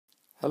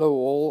Hello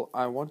all,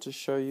 I want to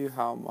show you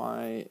how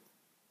my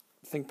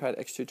ThinkPad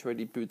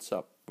X220 boots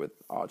up with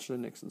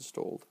Archlinux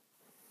installed.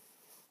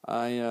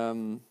 I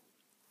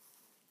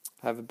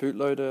have a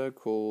bootloader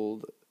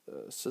called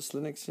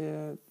SysLinux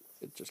here.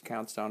 It just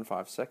counts down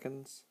 5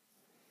 seconds.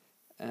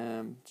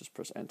 Just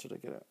press enter to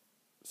get it,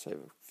 save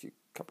a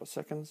couple of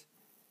seconds.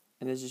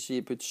 And as you see,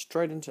 it boots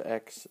straight into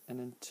X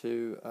and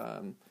into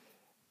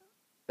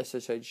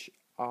SSH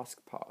ask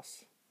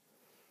pass.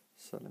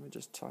 So let me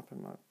just type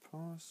in my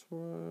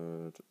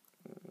password.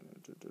 I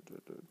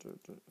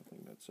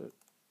think that's it.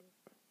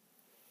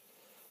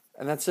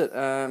 And that's it.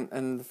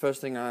 And the first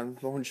thing I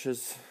launch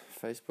is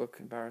Facebook,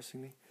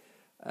 embarrassingly,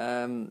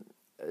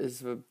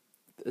 is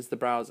the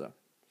browser.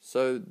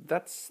 So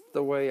that's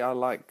the way I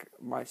like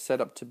my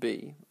setup to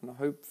be, and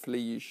hopefully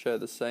you share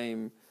the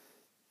same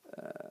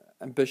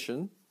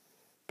ambition.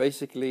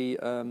 Basically,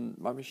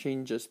 my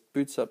machine just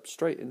boots up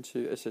straight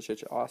into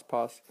SSH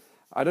AskPass.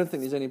 I don't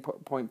think there's any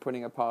point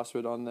putting a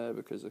password on there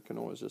because it can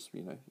always just,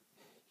 you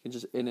can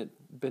just init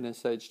bin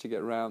sh to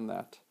get around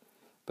that.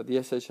 But the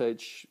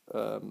SSH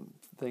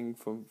thing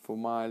for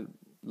my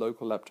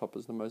local laptop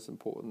is the most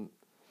important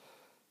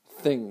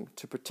thing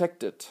to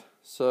protect it.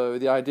 So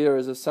the idea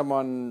is if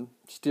someone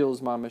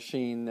steals my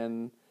machine,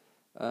 then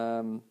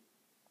I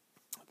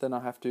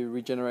have to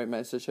regenerate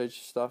my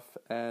SSH stuff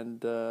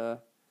and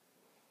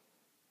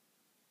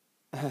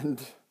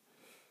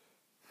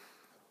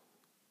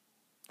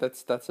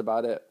that's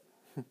about it.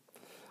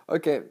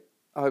 Okay,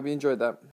 I hope you enjoyed that.